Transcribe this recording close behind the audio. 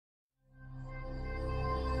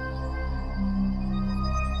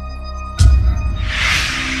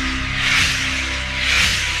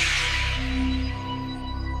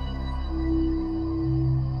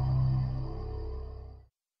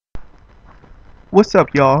What's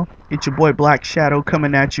up, y'all? It's your boy Black Shadow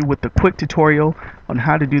coming at you with a quick tutorial on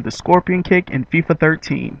how to do the scorpion kick in FIFA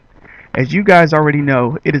 13. As you guys already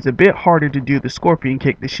know, it is a bit harder to do the scorpion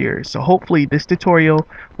kick this year, so hopefully this tutorial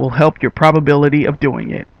will help your probability of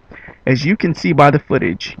doing it. As you can see by the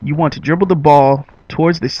footage, you want to dribble the ball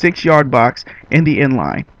towards the 6-yard box in the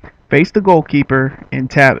inline. Face the goalkeeper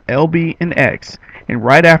and tap LB and X, and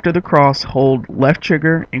right after the cross, hold left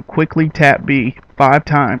trigger and quickly tap B 5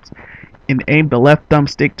 times and aim the left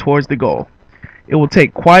thumbstick towards the goal. It will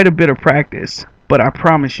take quite a bit of practice, but I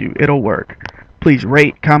promise you it'll work. Please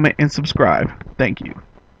rate, comment, and subscribe. Thank you.